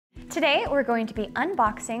Today, we're going to be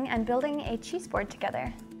unboxing and building a cheese board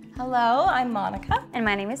together. Hello, I'm Monica. And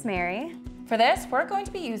my name is Mary. For this, we're going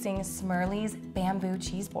to be using Smirly's bamboo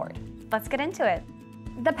cheese board. Let's get into it.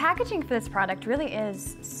 The packaging for this product really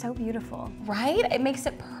is so beautiful. Right? It makes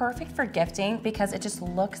it perfect for gifting because it just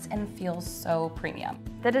looks and feels so premium.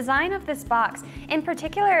 The design of this box, in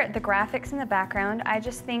particular the graphics in the background, I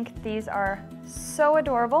just think these are so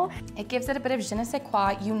adorable. It gives it a bit of je ne sais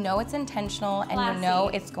quoi. You know it's intentional and Classy. you know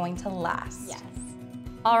it's going to last. Yes.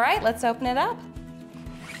 All right, let's open it up.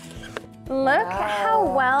 Look how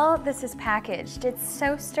well this is packaged. It's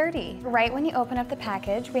so sturdy. Right when you open up the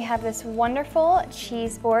package, we have this wonderful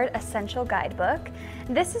cheese board essential guidebook.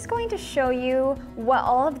 This is going to show you what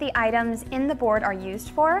all of the items in the board are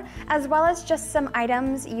used for, as well as just some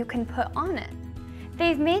items you can put on it.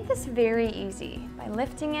 They've made this very easy by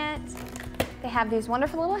lifting it. They have these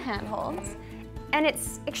wonderful little handholds, and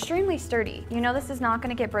it's extremely sturdy. You know this is not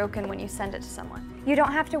going to get broken when you send it to someone. You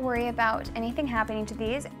don't have to worry about anything happening to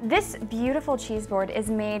these. This beautiful cheese board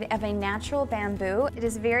is made of a natural bamboo. It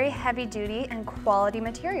is very heavy duty and quality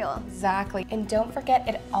material. Exactly, and don't forget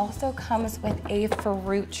it also comes with a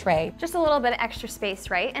fruit tray. Just a little bit of extra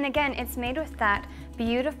space, right? And again, it's made with that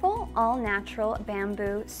beautiful, all-natural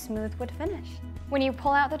bamboo smooth wood finish. When you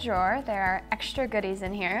pull out the drawer, there are extra goodies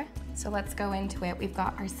in here. So let's go into it. We've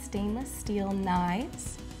got our stainless steel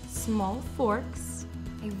knives, small forks,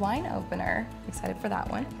 a wine opener, excited for that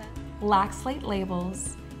one, black slate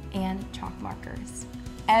labels, and chalk markers.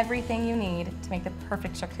 Everything you need to make the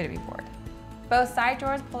perfect charcuterie board. Both side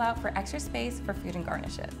drawers pull out for extra space for food and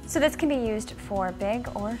garnishes. So this can be used for big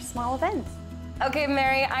or small events. Okay,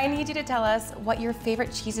 Mary, I need you to tell us what your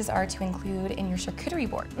favorite cheeses are to include in your charcuterie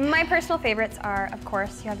board. My personal favorites are, of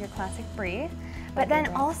course, you have your classic brie, but then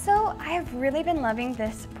also I have really been loving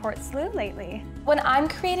this Port Salut lately. When I'm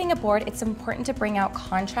creating a board, it's important to bring out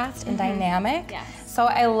contrast and dynamic. Yes. So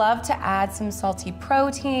I love to add some salty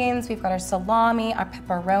proteins. We've got our salami, our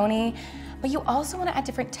pepperoni, but you also want to add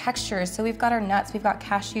different textures. So we've got our nuts, we've got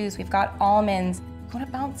cashews, we've got almonds. You want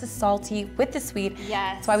to balance the salty with the sweet. Yes.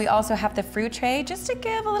 That's why we also have the fruit tray, just to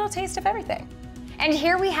give a little taste of everything. And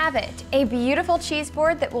here we have it, a beautiful cheese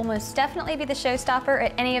board that will most definitely be the showstopper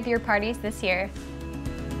at any of your parties this year.